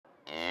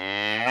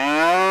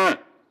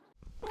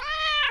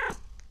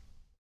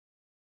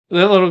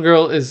That little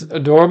girl is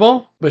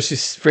adorable, but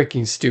she's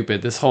freaking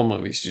stupid. This whole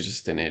movie, she's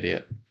just an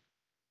idiot.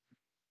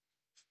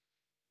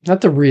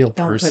 Not the real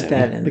person. Don't put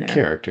that in the there.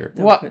 character.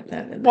 Don't What? put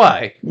that in there.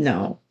 Why?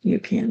 No, you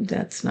can't.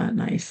 That's not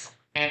nice.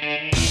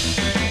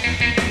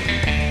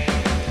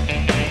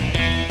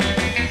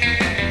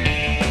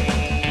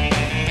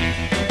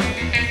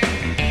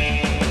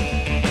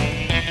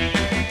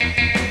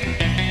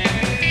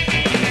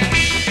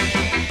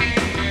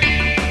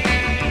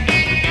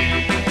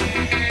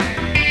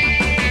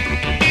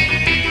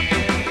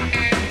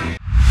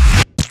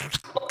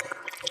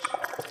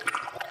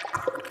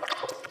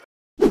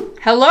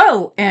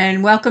 Hello,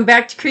 and welcome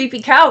back to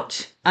Creepy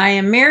Couch. I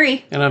am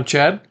Mary. And I'm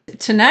Chad.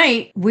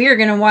 Tonight, we are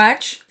going to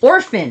watch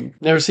Orphan.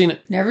 Never seen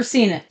it. Never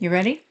seen it. You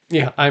ready?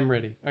 Yeah, I'm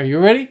ready. Are you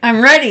ready?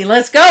 I'm ready.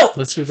 Let's go.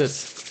 Let's do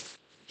this.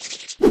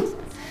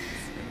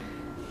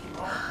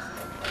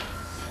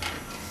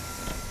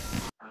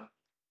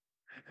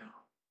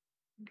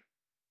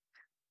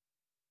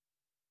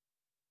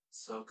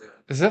 So good.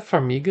 Is that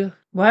Farmiga?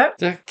 What?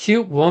 That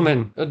cute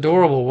woman,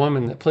 adorable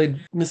woman that played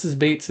Mrs.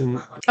 Bates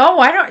in... Oh,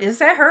 I don't... Is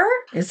that her?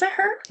 Is that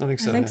her? I think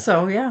so. I think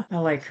so, yeah. I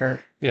like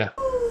her. Yeah.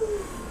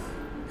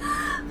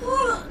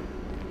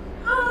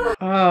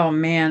 Oh,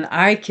 man.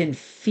 I can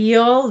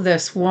feel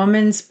this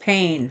woman's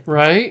pain.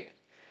 Right?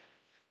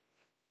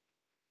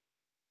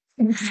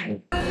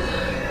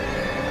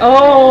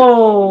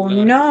 Oh,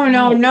 no,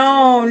 no,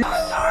 no.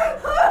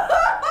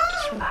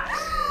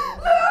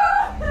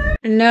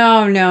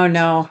 No, no,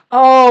 no.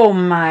 Oh,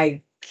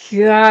 my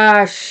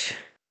gosh.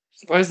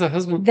 Why is the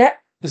husband...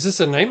 That... Is this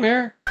a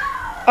nightmare?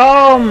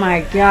 Oh,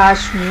 my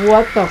gosh.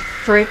 What the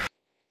frick?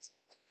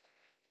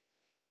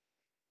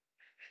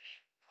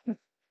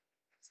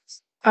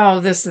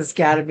 Oh, this has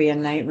got to be a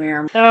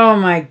nightmare. Oh,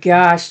 my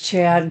gosh,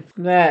 Chad.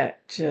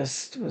 That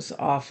just was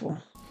awful.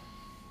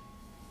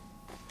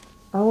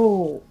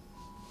 Oh.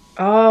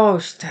 Oh,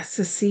 that's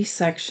a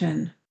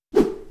C-section.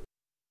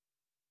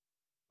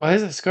 Why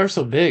is that scar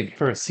so big?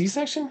 For a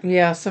C-section?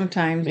 Yeah,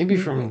 sometimes. Maybe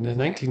from the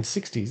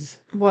 1960s.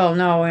 Well,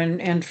 no,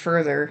 and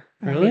further.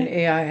 Really? I mean,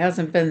 yeah, it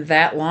hasn't been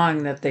that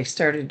long that they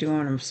started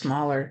doing them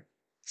smaller.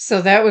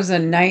 So that was a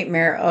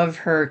nightmare of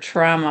her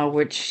trauma,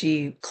 which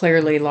she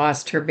clearly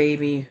lost her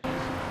baby.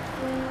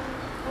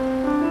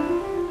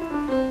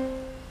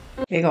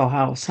 Big ol'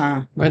 house,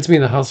 huh? Reminds me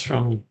of the house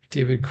from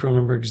David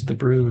Cronenberg's The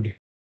Brood.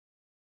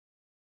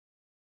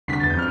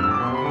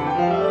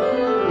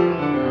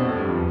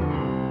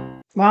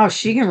 Wow,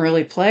 she can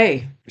really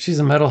play. She's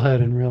a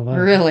metalhead in real life.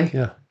 Really?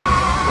 Yeah.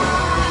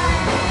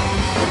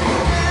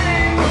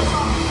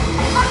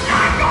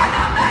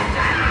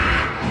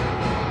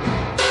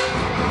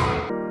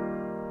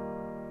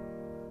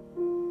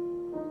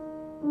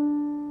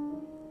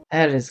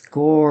 That is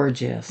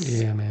gorgeous.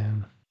 Yeah,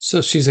 man.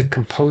 So she's a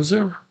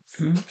composer?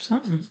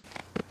 Something.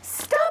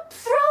 Stop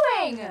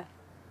throwing!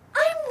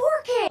 I'm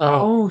working!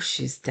 Oh,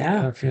 she's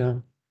deaf. Yeah.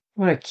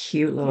 What a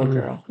cute little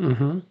girl.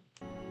 Mm-hmm.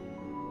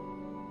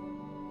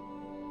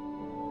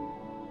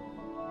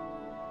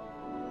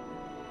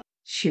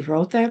 She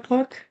wrote that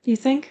book, do you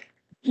think?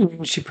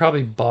 She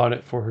probably bought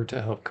it for her to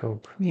help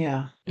cope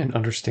Yeah. and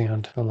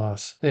understand the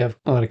loss. They have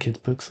a lot of kids'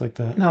 books like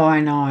that. No,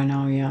 I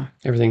know, yeah.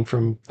 Everything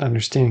from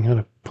understanding how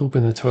to poop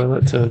in the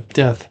toilet to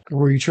death.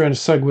 Were you trying to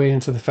segue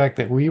into the fact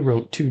that we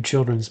wrote 2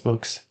 children's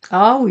books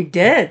Oh, we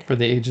did. for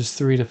the ages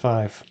 3 to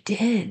 5?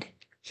 Did.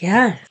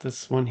 Yeah.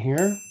 This one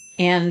here.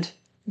 And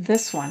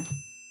this one.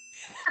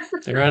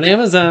 They're on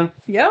Amazon.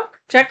 Yep.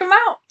 Check them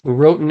out. We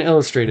wrote and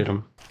illustrated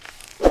them.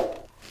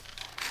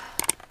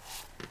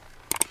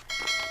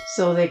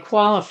 So they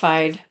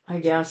qualified, I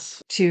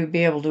guess, to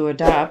be able to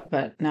adopt,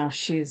 but now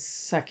she's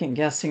second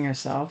guessing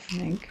herself, I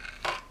think.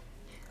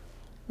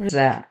 What is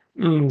that?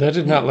 That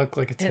did not look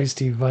like a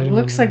tasty vitamin. It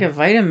looks like a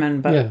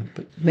vitamin, but, yeah,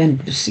 but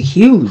it's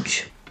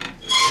huge.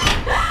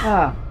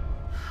 Oh.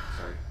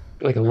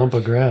 like a lump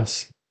of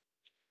grass.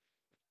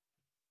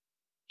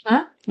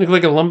 Huh? Look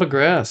like a lump of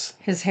grass.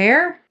 His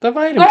hair? The Oh,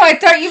 vitamin. I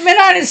thought you meant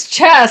on his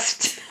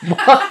chest.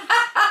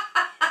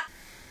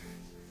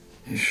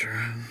 You sure?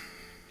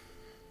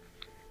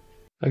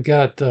 I've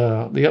got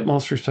the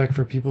utmost respect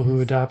for people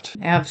who adopt.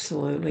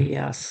 Absolutely,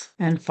 yes.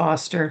 And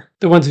foster.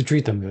 The ones who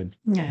treat them good.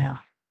 Yeah.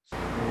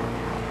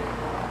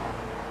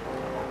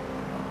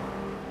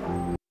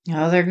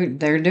 Oh,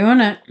 they're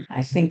doing it.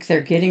 I think they're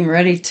getting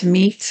ready to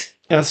meet.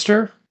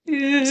 Esther?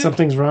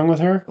 Something's wrong with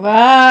her?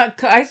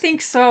 I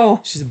think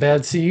so. She's a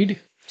bad seed?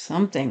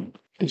 Something.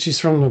 And she's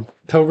from the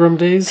Pilgrim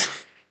days?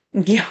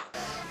 Yeah.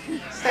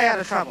 Stay out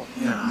of trouble.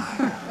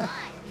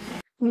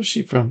 Where's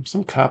she from?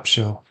 Some cop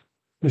show.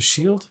 The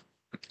Shield?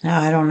 No,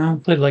 I don't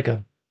know. Played like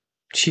a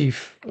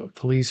chief of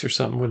police or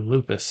something with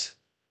lupus.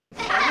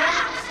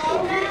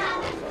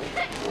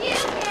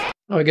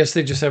 Oh, I guess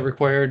they just have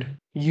required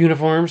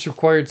uniforms,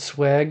 required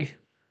swag.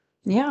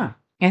 Yeah.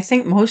 I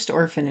think most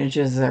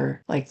orphanages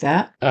are like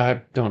that.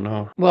 I don't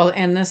know. Well,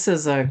 and this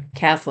is a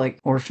Catholic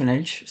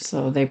orphanage,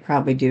 so they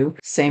probably do.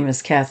 Same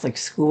as Catholic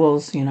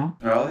schools, you know.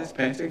 Are all these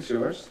paintings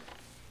yours?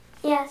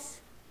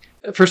 Yes.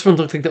 The first one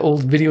looked like the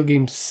old video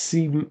game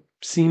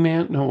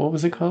Seaman. No, what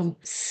was it called?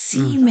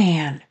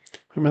 Seaman.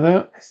 Remember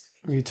that?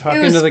 Were you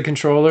talking to the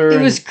controller?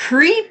 It was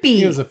creepy.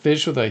 He was a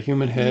fish with a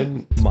human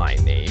head. My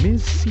name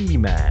is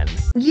Seaman.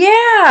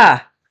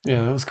 Yeah.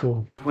 Yeah, that was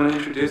cool. I want to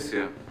introduce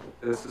you.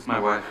 This is my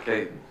wife,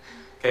 Kate.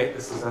 Kate,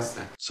 this is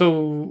Esther.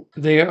 So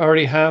they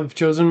already have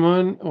chosen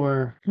one,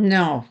 or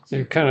No.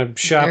 they're kind of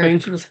shopping,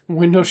 They're-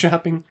 window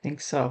shopping? I think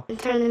so. And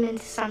turn them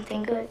into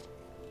something good.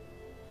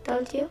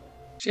 Don't you?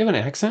 Does she have an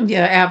accent?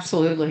 Yeah,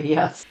 absolutely.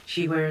 Yes.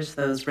 She wears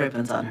those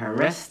ribbons on her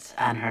wrists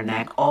and her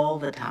neck all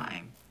the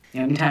time. The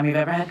only time we've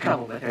ever had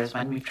trouble with her is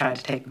when we've tried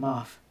to take them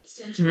off.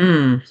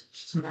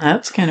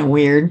 That's kind of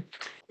weird.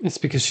 It's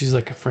because she's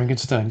like a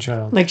Frankenstein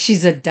child. Like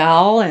she's a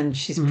doll and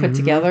she's put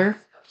together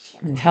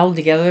and held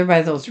together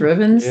by those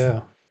ribbons.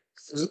 Yeah.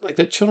 It's like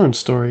that children's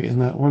story in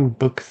that one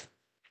book.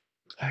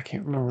 I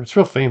can't remember. It's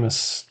real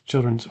famous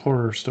children's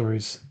horror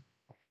stories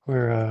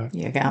where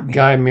You got a me.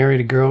 guy married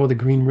a girl with a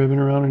green ribbon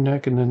around her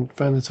neck and then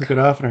finally took it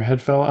off and her head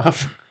fell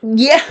off.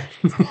 Yeah.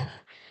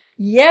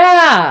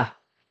 Yeah.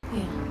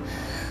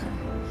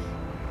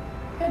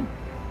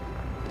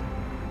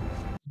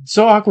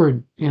 So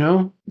awkward, you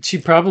know? She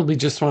probably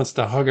just wants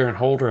to hug her and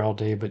hold her all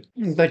day, but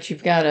But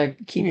you've got to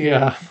keep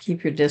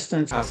your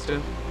distance.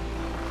 Austin?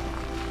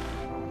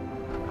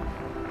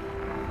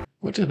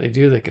 what do they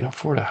do that can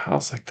afford a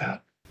house like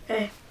that?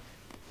 Hey.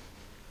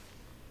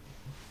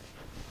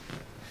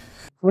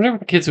 Whatever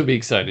the kids would be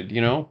excited, you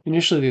know?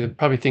 Initially, they'd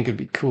probably think it'd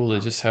be cool to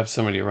just have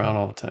somebody around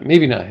all the time.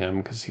 Maybe not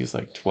him, because he's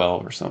like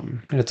 12 or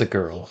something. And it's a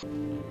girl.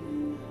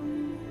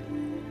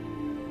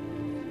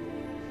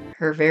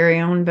 Her very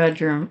own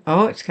bedroom.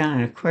 Oh, it's got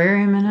an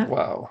aquarium in it.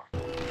 Wow.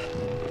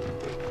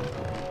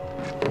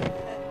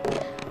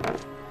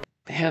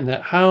 Man,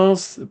 that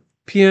house, the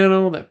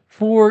piano, that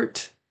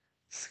fort.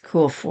 It's a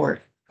cool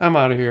fort. I'm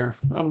out of here.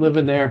 I'm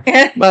living there.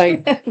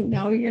 Bye.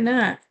 No, you're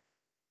not.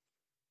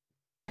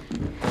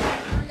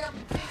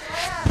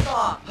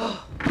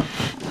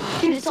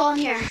 Dude, it's all in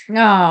here.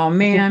 Oh,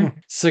 man.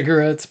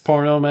 Cigarettes,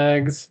 porno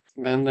mags.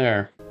 Been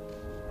there.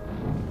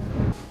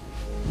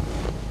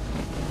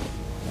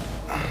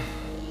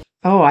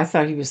 Oh, I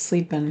thought he was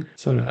sleeping.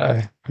 So did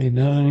I. Maybe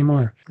not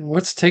anymore.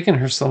 What's taking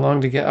her so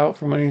long to get out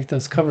from underneath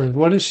those covers?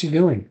 What is she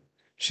doing?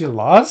 She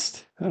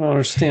lost? I don't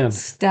understand.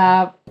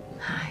 Stop.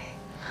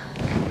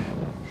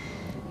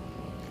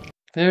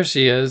 There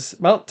she is.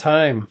 About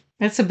time.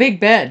 It's a big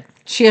bed.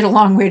 She had a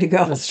long way to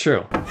go. That's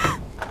true.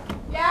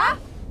 Yeah?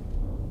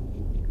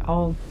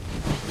 Oh,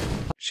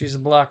 She's a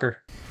blocker.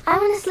 I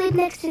want to sleep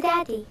next to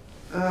Daddy.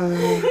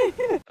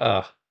 Oh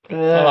my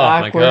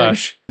awkward.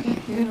 gosh.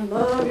 You're gonna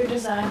love your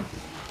design.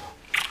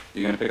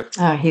 You gonna pick up?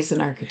 Oh, he's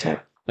an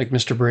architect. Like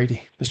Mr.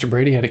 Brady. Mr.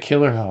 Brady had a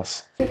killer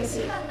house. Take a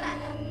seat.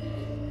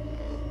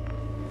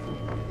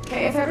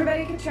 Okay, if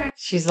everybody can try.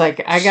 She's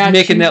like, I She's got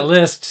making you. that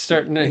list,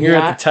 starting to here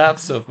Yeah. at the top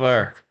so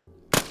far.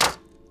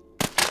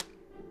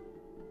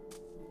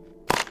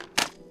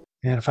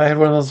 Man, if I had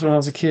one of those when I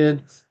was a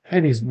kid, I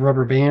had these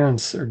rubber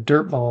bands or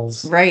dirt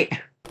balls. Right.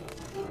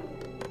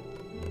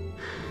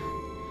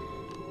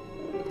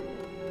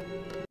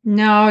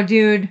 No,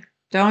 dude,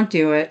 don't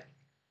do it.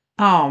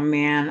 Oh,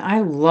 man,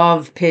 I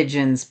love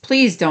pigeons.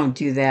 Please don't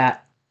do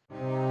that.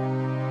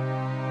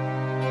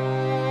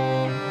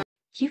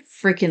 You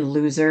freaking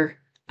loser.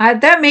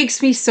 That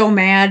makes me so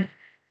mad.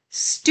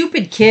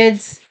 Stupid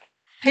kids.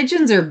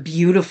 Pigeons are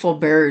beautiful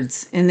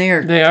birds, and They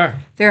are.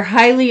 they're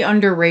highly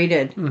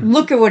underrated.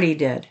 Look at what he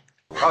did.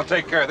 I'll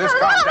take care of this.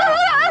 Calm down.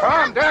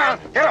 Calm down.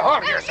 Get a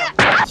hold of yourself.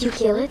 Did you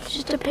kill it? It's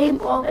just a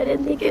paintball. I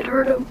didn't think it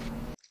hurt him.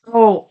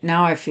 Oh,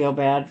 now I feel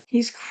bad.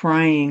 He's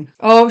crying.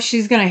 Oh,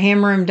 she's gonna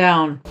hammer him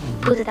down.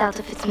 Put it out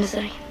of its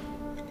misery.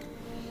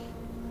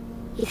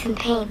 He's in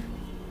pain.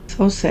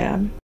 So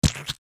sad.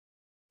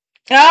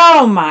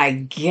 Oh my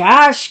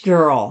gosh,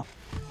 girl.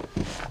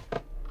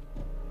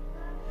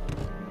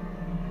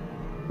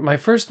 My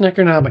first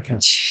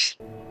Necronomicon.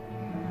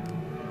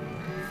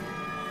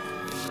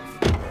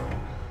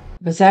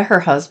 Was that her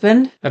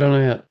husband? I don't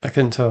know yet. I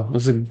couldn't tell. It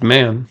was a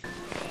man.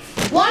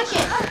 Watch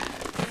it!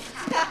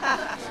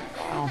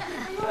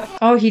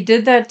 Oh, he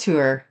did that to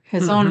her.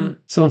 His own.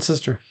 His own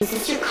sister. Is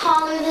this your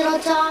collar, little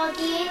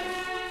doggy?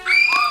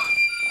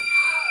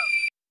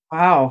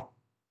 Wow.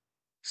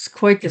 It's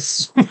quite the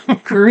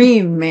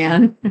scream,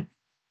 man.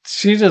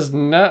 She does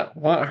not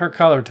want her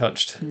collar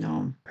touched.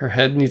 No. Her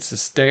head needs to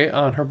stay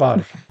on her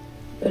body.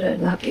 But I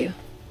love you.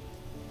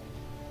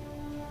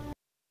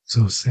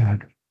 So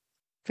sad.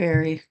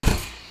 Very.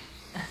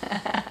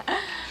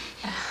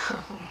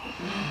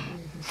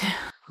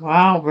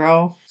 Wow,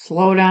 bro.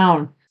 Slow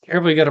down.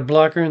 Everybody got a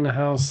blocker in the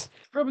house.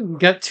 Probably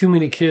got too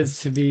many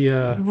kids to be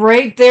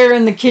Right there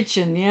in the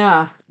kitchen,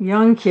 yeah.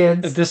 Young at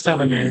kids. this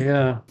time of year,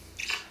 yeah.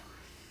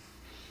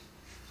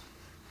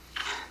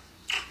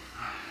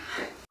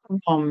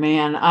 Oh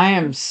man, I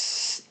am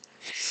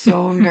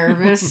so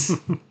nervous.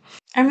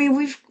 I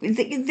mean,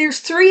 there's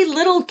 3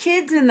 little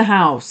kids in the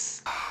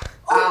house.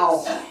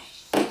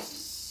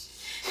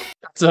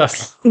 It's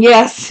us.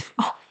 Yes.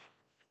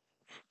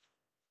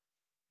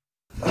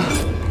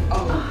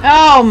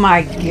 Oh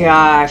my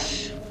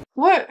gosh.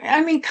 What?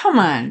 I mean, come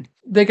on.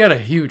 They got a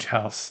huge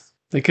house.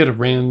 They could have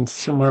ran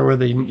somewhere where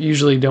they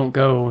usually don't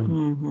go.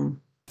 Mm-hmm.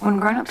 When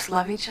grown-ups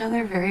love each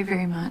other very,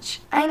 very much.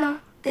 I know.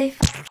 They.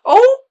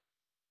 Oh!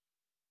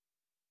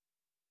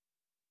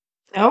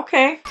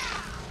 Okay.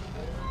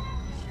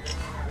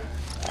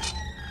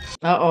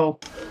 Uh-oh.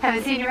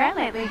 Haven't seen you around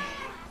lately.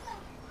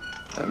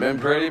 I've been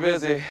pretty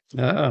busy.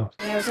 Uh-oh.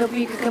 I was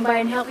hoping you could come by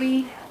and help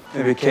me.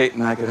 Maybe Kate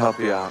and I could help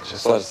you out.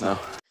 Just let us know.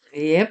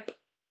 Yep.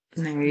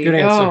 There you Good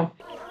go. answer.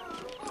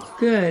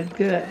 Good,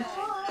 good.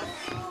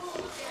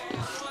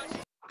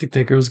 Think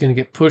that girl's gonna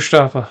get pushed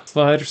off a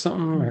slide or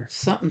something? Or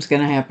Something's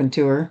gonna happen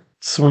to her.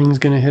 swing's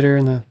gonna hit her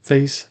in the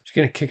face? She's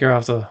gonna kick her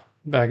off the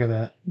back of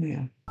that.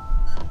 Yeah.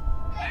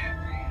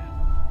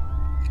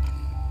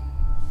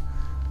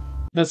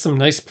 That's some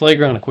nice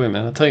playground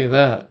equipment, I'll tell you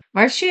that.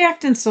 Why is she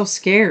acting so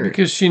scared?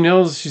 Because she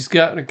knows she's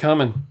got it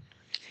coming.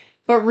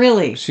 But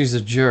really. She's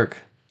a jerk.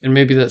 And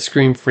maybe that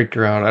scream freaked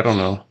her out, I don't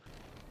know.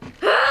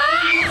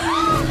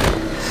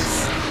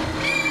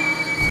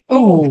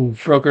 Oh,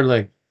 broke her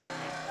leg.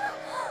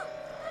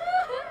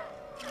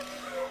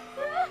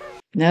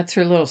 That's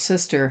her little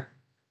sister.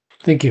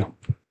 Thank you.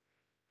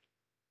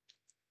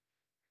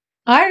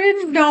 I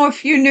didn't know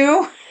if you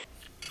knew.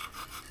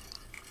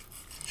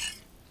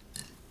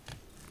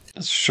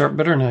 That's a sharp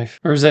butter knife.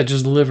 Or is that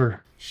just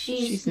liver?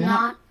 She's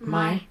not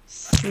my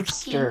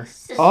sister.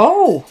 sister.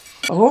 Oh,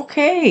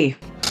 okay.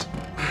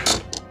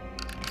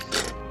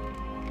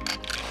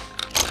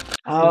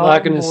 Oh,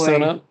 Locking his boy.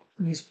 son up?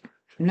 He's...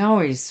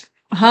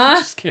 Huh?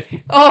 Just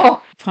kidding.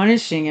 Oh,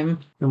 punishing him.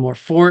 No more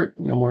fort,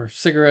 no more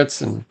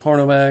cigarettes and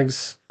porno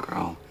bags.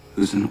 Girl,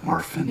 who's an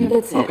orphan? Yeah,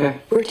 that's it.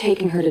 Okay. We're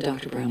taking her to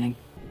Dr. Browning.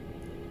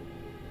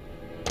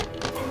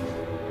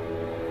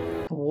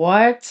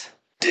 What?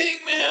 Dang,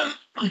 man.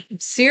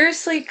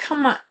 Seriously?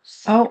 Come on.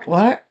 Oh,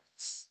 what?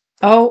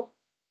 Oh.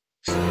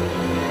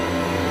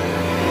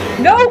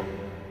 No!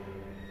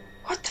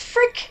 What the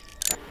frick?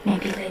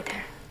 Maybe later.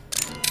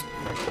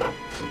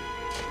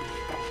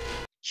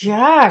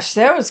 Gosh,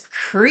 that was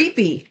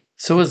creepy.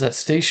 So was that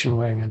station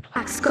wagon.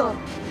 Let's go.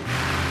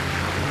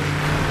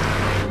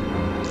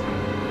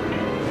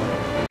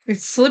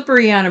 It's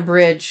slippery on a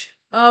bridge.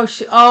 Oh,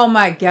 oh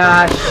my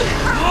gosh.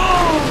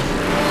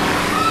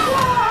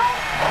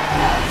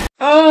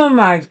 Oh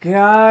my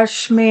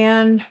gosh,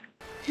 man.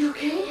 You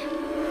okay?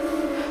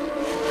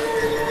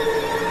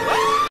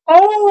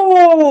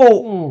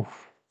 Oh! Ooh.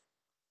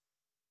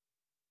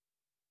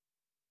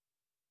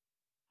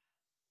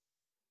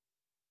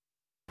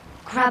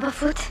 Grab a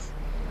foot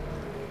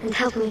and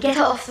help me get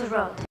her off the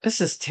road. This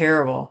is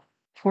terrible.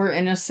 Poor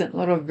innocent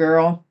little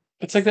girl.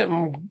 It's like that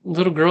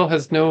little girl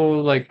has no,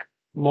 like,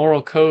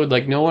 moral code,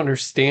 like, no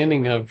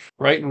understanding of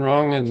right and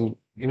wrong, and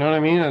you know what I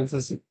mean? It's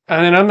just,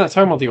 and I'm not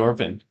talking about the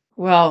orphan.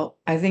 Well,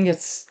 I think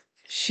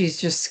she's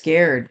just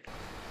scared.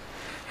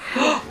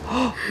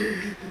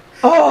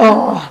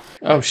 Oh!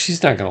 Oh,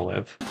 she's not gonna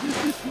live.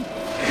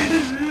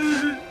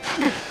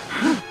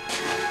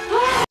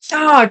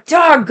 Oh,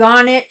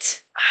 doggone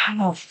it.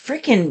 Oh,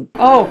 freaking.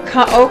 Oh,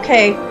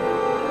 okay.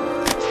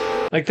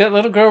 Like that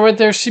little girl right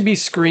there, she'd be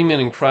screaming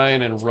and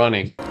crying and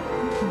running.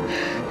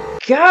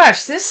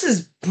 Gosh, this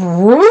is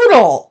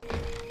brutal.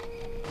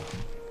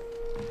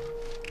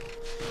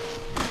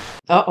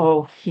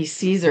 Uh-oh, he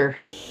sees her.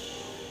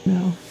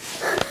 No.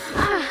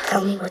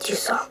 Tell me what you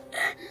saw.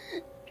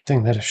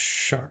 Dang, that is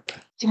sharp.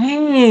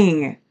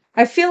 Dang.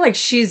 I feel like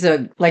she's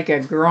a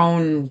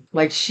grown,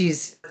 like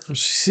she's...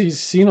 She's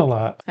seen a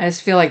lot. I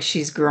just feel like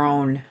she's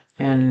grown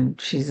and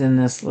she's in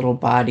this little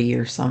body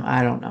or something.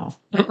 I don't know.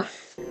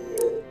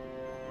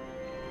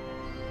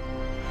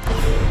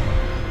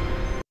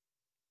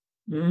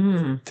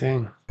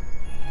 Dang.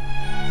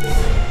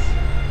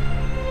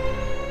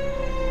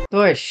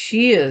 Boy,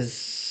 she is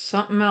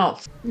something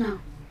else. No.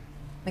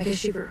 Like, has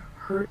she ever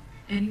hurt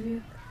any of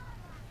you?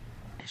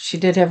 She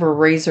did have a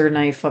razor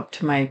knife up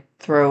to my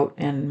throat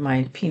and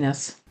my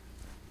penis.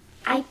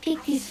 I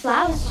picked these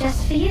flowers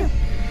just for you.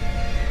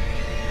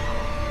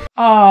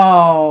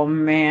 Oh,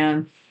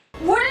 man.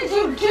 What did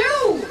you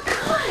do?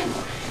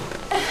 God!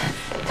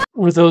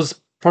 Were those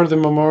part of the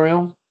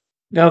memorial?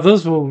 Now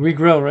those will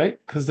regrow, right?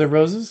 Because they're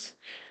roses?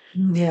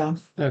 Yeah.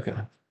 Okay.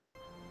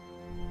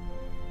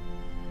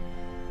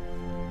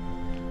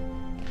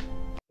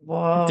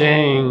 Whoa.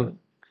 Dang.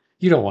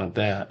 You don't want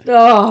that.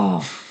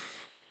 Oh,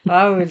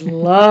 I would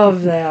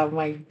love that.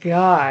 My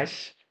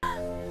gosh.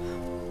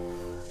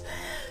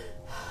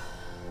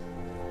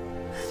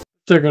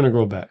 They're going to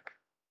grow back.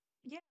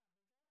 Yeah.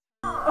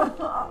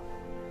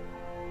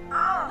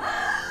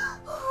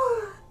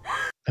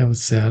 That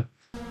was sad.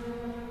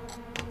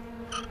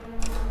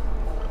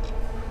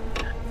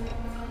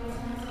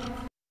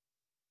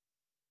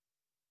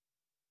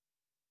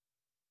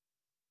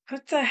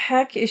 What the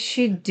heck is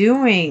she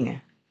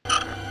doing?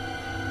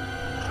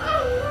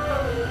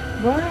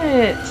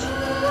 What?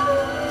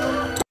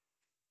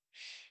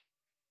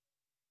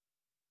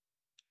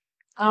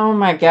 Oh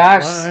my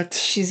gosh. What?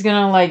 She's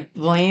gonna like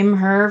blame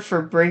her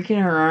for breaking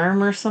her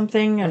arm or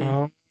something and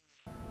Oh.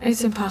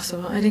 It's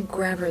impossible. I didn't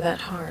grab her that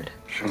hard.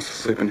 She wants to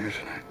sleep in here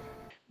tonight.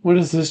 What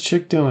is this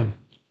chick doing?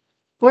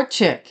 What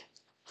chick?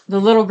 The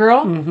little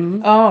girl?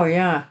 Mm-hmm. Oh,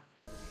 yeah.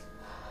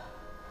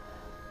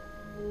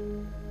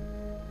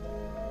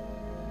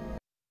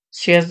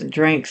 She hasn't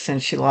drank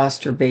since she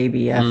lost her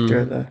baby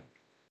after the...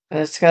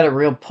 It's got a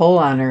real pull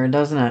on her,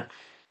 doesn't it?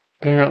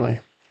 Apparently.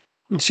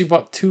 And she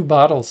bought 2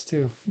 bottles,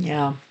 too.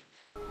 Yeah.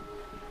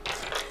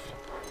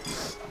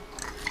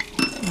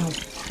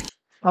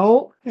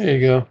 Oh. There you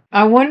go.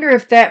 I wonder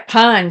if that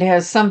pond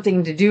has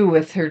something to do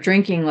with her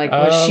drinking. Like,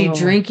 was she Oh.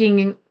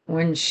 drinking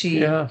when she...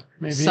 Yeah,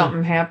 maybe.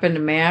 Something happened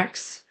to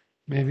Max?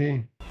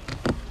 Maybe.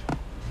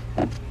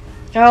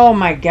 Oh,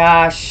 my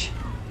gosh.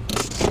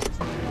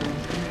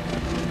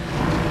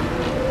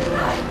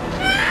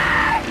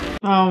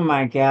 Oh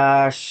my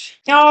gosh.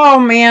 Oh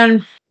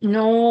man.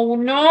 No,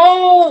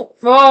 no.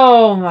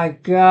 Oh my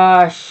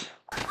gosh.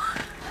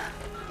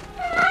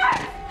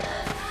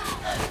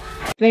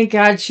 Thank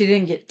God she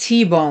didn't get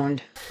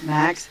T-boned.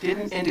 Max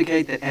didn't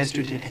indicate that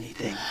Esther did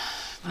anything.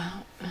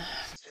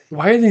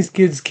 Why are these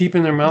kids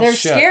keeping their mouths They're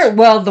shut? scared.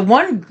 Well, the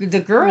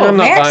girl, I'm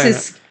not buying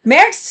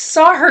Max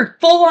saw her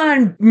full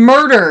on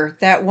murder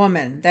that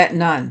woman, that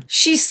nun.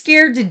 She's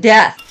scared to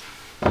death.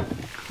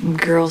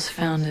 Girls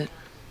found it.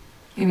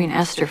 You mean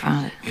Esther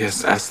found it?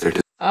 Yes, Esther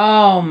did.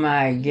 Oh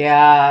my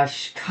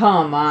gosh.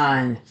 Come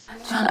on.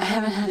 John, I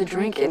haven't had a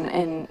drink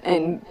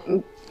in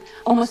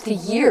almost a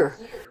year.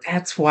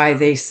 That's why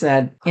they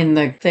said in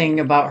the thing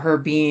about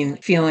her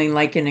feeling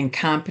like an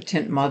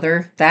incompetent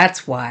mother.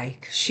 That's why.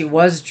 'Cause she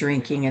was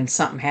drinking and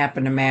something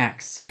happened to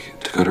Max.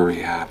 To go to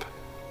rehab.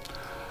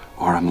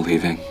 Or I'm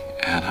leaving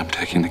and I'm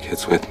taking the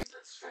kids with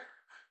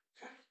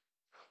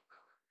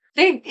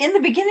me. In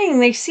the beginning,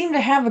 they seem to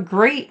have a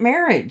great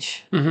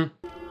marriage. Mm-hmm.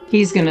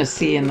 He's gonna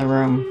see in the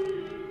room.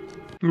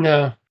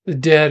 No, the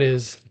dad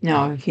is.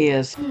 No, he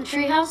is. In the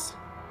treehouse?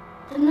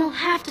 Then they'll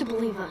have to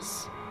believe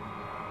us.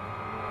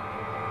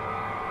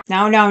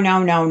 No, no,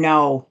 no, no,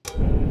 no.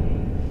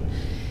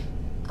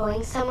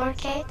 Going somewhere,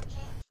 Kate?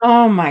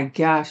 Oh my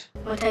gosh.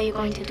 What are you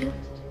going to do?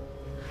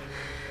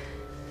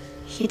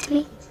 Hit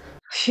me?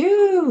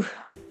 Phew.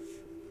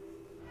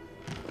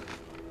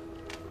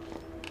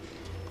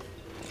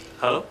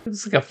 Hello?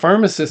 It's like a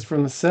pharmacist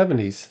from the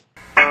 70s.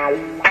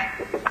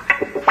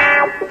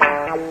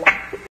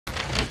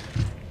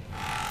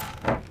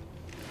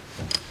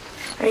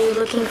 Are you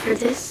looking for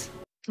this?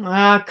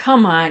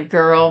 Come on,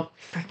 girl.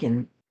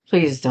 Freaking,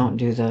 please don't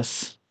do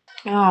this.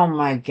 Oh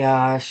my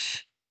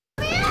gosh.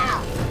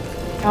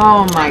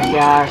 Oh my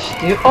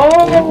gosh, dude.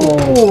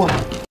 Oh!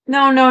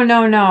 No, no,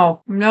 no,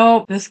 no.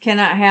 No, this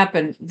cannot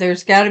happen.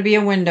 There's got to be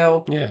a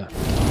window. Yeah.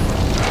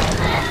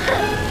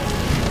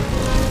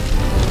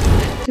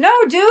 No,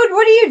 dude,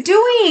 what are you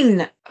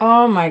doing?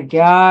 Oh my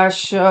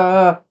gosh.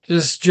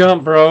 Just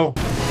jump, bro.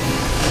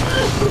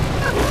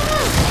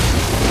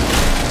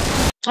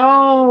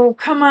 Oh,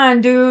 come on,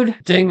 dude.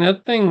 Dang,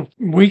 that thing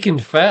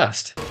weakened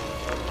fast.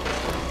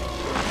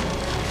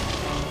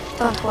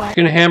 Don't worry. You're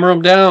gonna hammer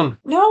him down.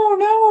 No,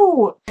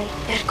 no.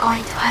 They're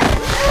going to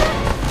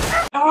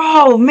happen.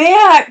 Oh,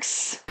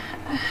 Max.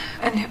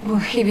 And will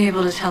he be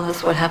able to tell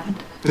us what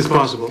happened? It's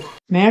possible.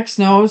 Max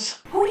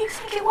knows. Who do you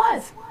think it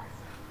was?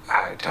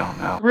 I don't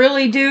know.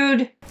 Really,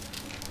 dude?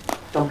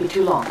 Don't be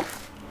too long.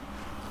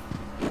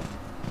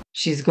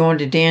 She's going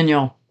to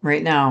Daniel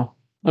right now.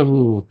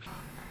 Ooh.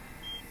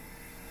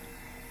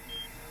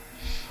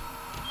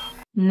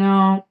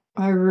 No,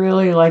 I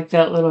really like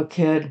that little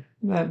kid.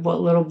 That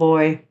little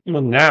boy.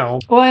 Well, now.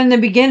 Well, in the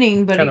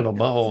beginning, but Kind of a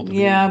butthole.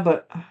 yeah,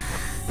 but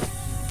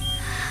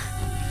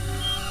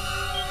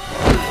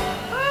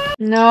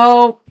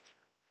no.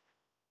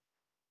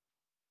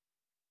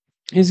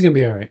 He's gonna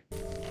be alright.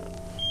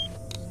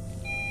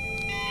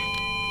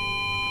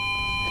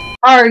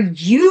 Are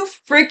you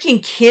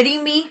freaking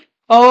kidding me?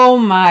 Oh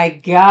my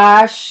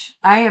gosh.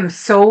 I am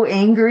so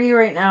angry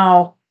right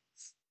now.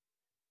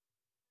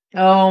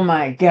 Oh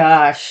my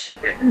gosh.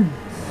 Got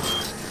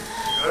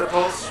a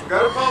pulse.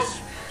 Got a pulse.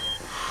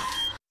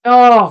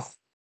 Oh.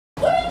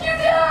 What did you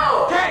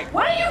do? Hey,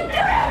 what are you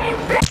doing, you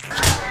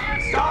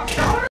bitch? Stop,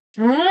 stop.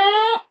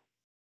 Mm.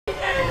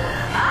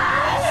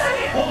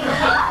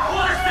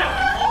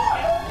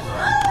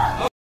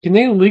 Can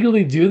they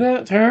legally do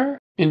that to her?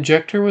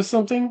 Inject her with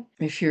something?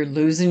 If you're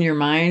losing your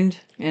mind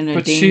and a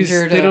But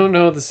danger to... they don't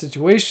know the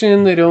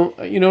situation. They don't,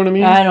 you know what I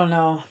mean? I don't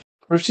know.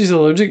 Or if she's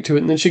allergic to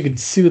it, and then she could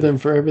sue them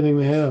for everything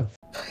they have.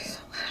 Please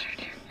don't let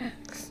her near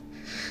Max.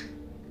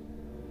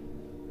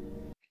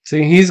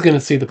 See, he's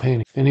gonna see the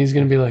painting, and he's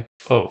gonna be like,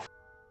 oh.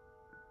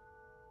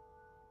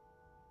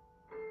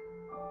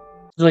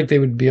 It's like they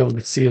would be able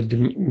to see a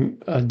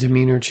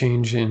demeanor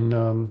change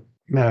in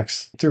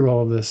Max through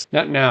all of this.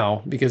 Not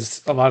now,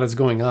 because a lot is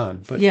going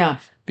on, but Yeah.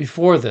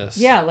 before this.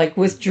 Yeah, like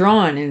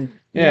withdrawn and...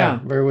 Yeah,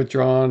 very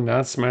withdrawn,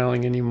 not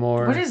smiling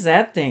anymore. What is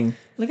that thing?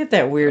 Look at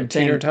that weird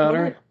thing.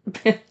 Teeter-totter?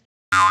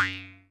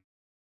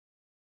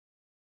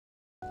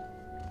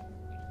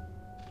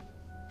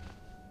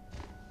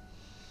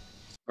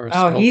 Or a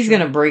Oh, he's sculpture.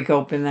 gonna break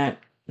open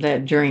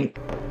that drink.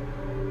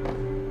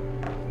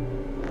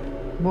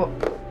 Well,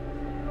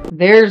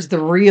 there's the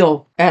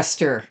real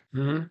Esther.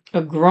 Mm-hmm.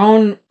 A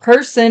grown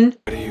person.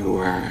 What are you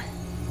wearing?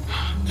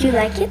 Do you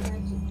like it?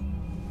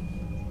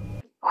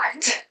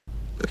 What?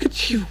 Look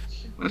at you.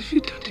 What have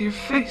you done to your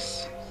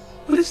face?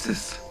 What is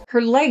this?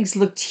 Her legs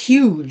looked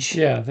huge.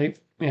 Yeah,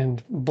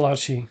 and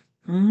blotchy.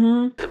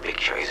 Mm-hmm. The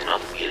picture is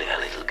not really a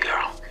little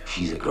girl.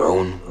 She's a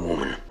grown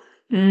woman.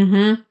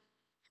 Mm-hmm.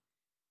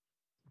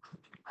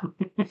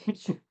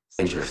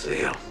 Dangerous to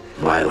hell.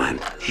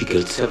 Violent. She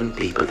killed 7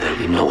 people that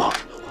we know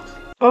of.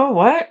 Oh,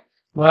 what?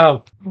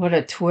 Wow. What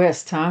a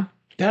twist, huh?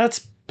 That's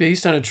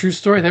based on a true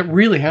story. That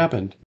really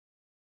happened.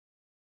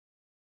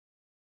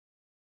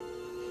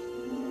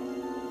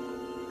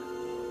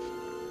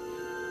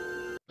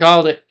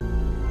 Called it.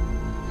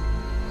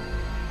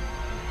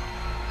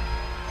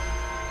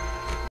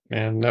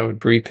 And that would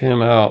creep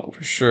him out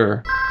for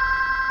sure.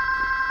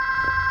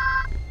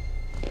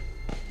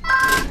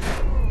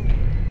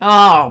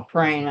 Oh,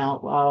 praying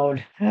out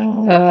loud.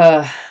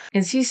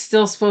 Is he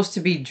still supposed to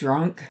be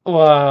drunk?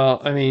 Well,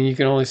 I mean, you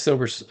can only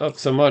sober up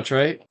so much,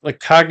 right? Like,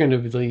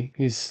 cognitively,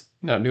 he's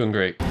not doing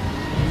great.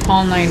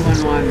 Call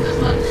 911.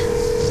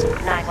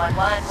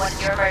 911,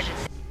 what's your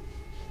emergency?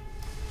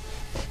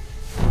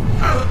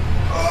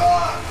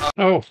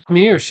 Oh,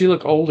 me or she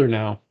look older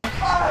now.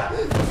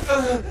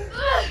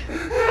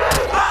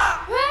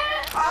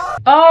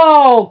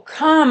 Oh,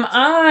 come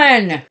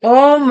on.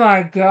 Oh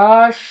my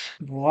gosh.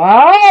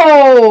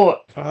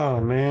 Wow.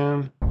 Oh,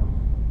 man.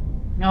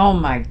 Oh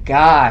my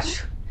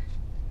gosh.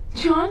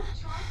 John?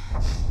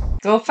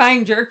 Go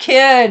find your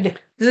kid.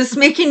 Is this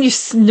making you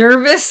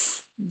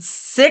nervous?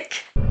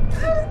 Sick?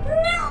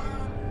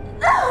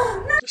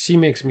 She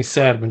makes me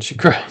sad when she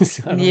cries.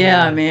 I don't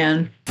Yeah, know.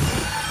 man.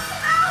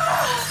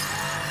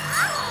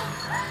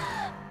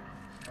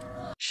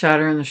 Shot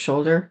her in the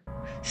shoulder.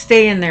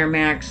 Stay in there,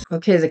 Max.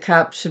 Okay, the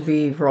cops should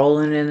be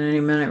rolling in any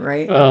minute,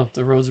 right? Well,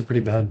 the roads are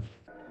pretty bad.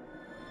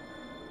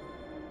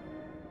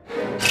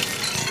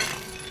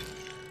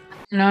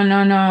 No,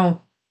 no,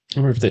 no. I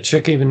wonder if the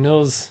chick even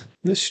knows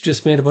that she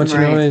just made a bunch of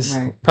Right, noise.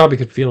 right. Probably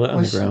could feel it on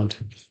What's- the ground.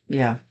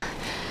 Yeah.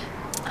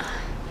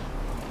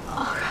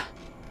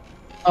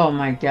 Oh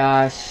my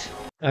gosh.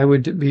 I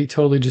would be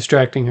totally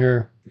distracting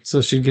her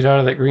so she'd get out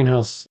of that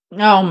greenhouse.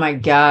 Oh my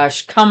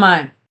gosh. Come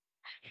on.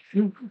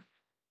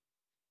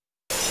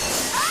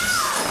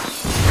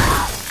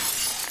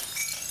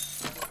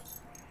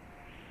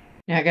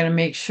 Yeah, I gotta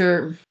make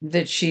sure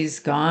that she's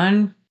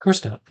gone. Of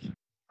course not.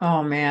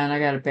 Oh man, I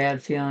got a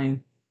bad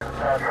feeling.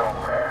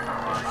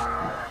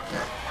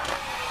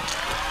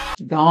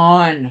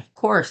 Gone. Of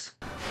course.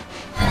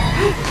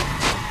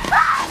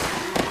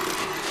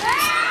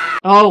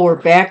 Oh, we're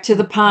back to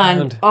the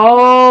pond.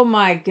 Oh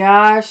my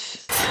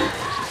gosh.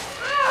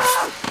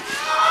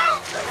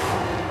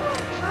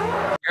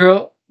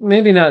 Girl,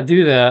 maybe not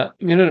do that.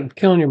 You ended up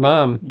killing your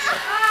mom.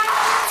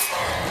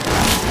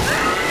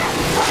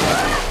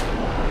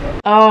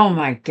 Oh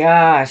my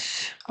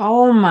gosh.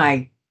 Oh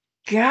my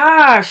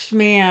gosh,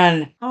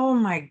 man. Oh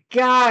my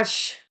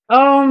gosh.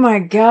 Oh my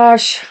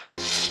gosh.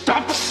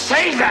 Stop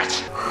saying that!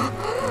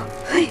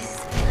 Please.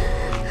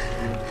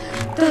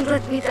 Don't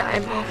let me die,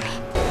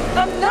 Mommy.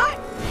 I'm not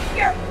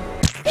your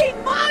hey,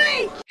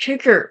 Mommy!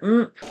 Kick her.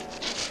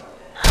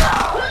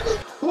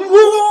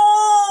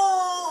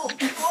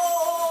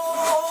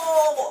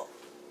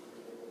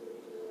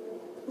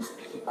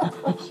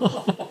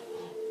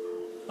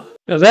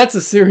 Now that's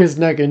a serious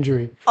neck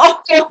injury.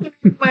 Oh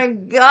my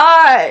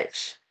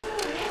gosh.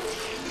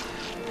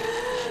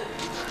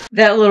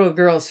 That little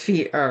girl's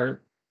feet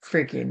are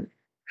freaking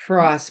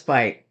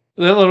frostbite.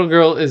 That little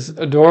girl is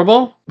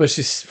adorable, but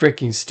she's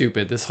freaking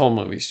stupid. This whole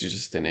movie, she's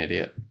just an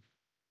idiot.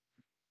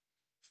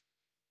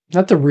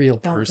 Not the real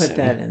Don't person. put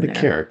that in the there.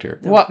 character.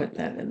 Don't What? put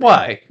that in there.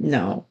 Why?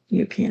 No,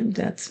 you can't.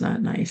 That's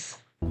not nice.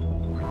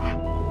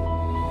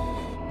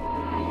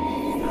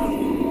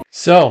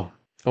 So,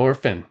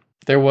 Orphan.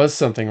 There was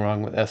something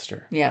wrong with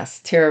Esther.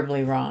 Yes,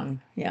 terribly wrong.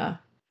 Yeah.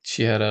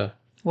 She had a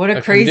What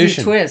a crazy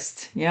condition.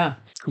 twist. Yeah.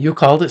 You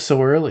called it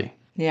so early.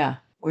 Yeah.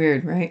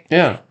 Weird, right?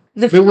 Yeah.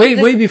 The But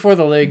way before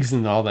the legs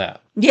and all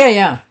that. Yeah,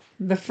 yeah.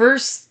 The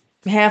first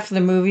half of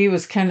the movie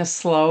was kind of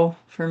slow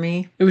for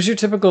me. It was your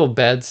typical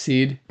bad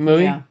seed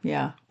movie. Yeah,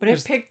 yeah. But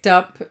it picked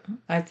up.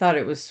 I thought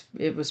it was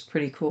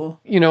pretty cool.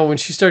 You know, when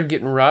she started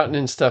getting rotten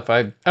and stuff,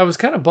 I was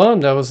kind of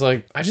bummed. I was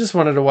like, I just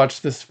wanted to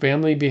watch this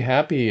family be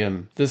happy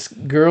and this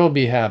girl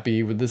be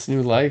happy with this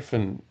new life.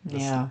 And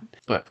this, Yeah.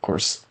 But of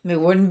course, It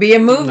wouldn't be a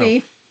movie.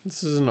 no,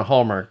 this isn't a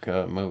Hallmark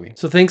movie.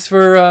 So thanks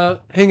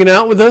for hanging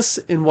out with us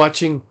and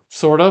watching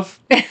sort of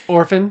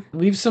Orphan.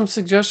 Leave some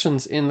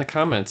suggestions in the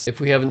comments. If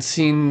we haven't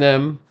seen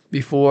them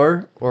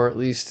before, or at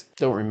least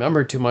don't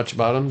remember too much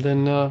about them,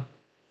 then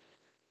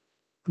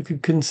we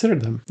could consider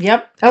them.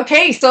 Yep.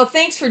 Okay, so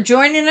thanks for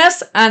joining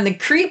us on the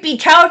creepy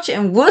couch,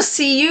 and we'll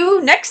see you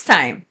next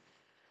time.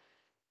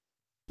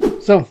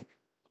 So,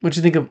 what'd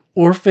you think of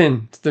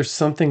Orphan? There's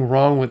something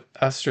wrong with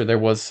Esther. There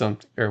was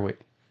something. Or wait.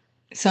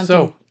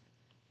 Something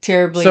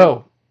terribly.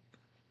 So.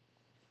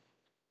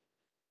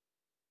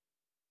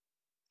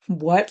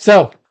 What?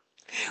 So.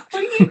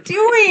 What are you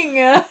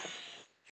doing?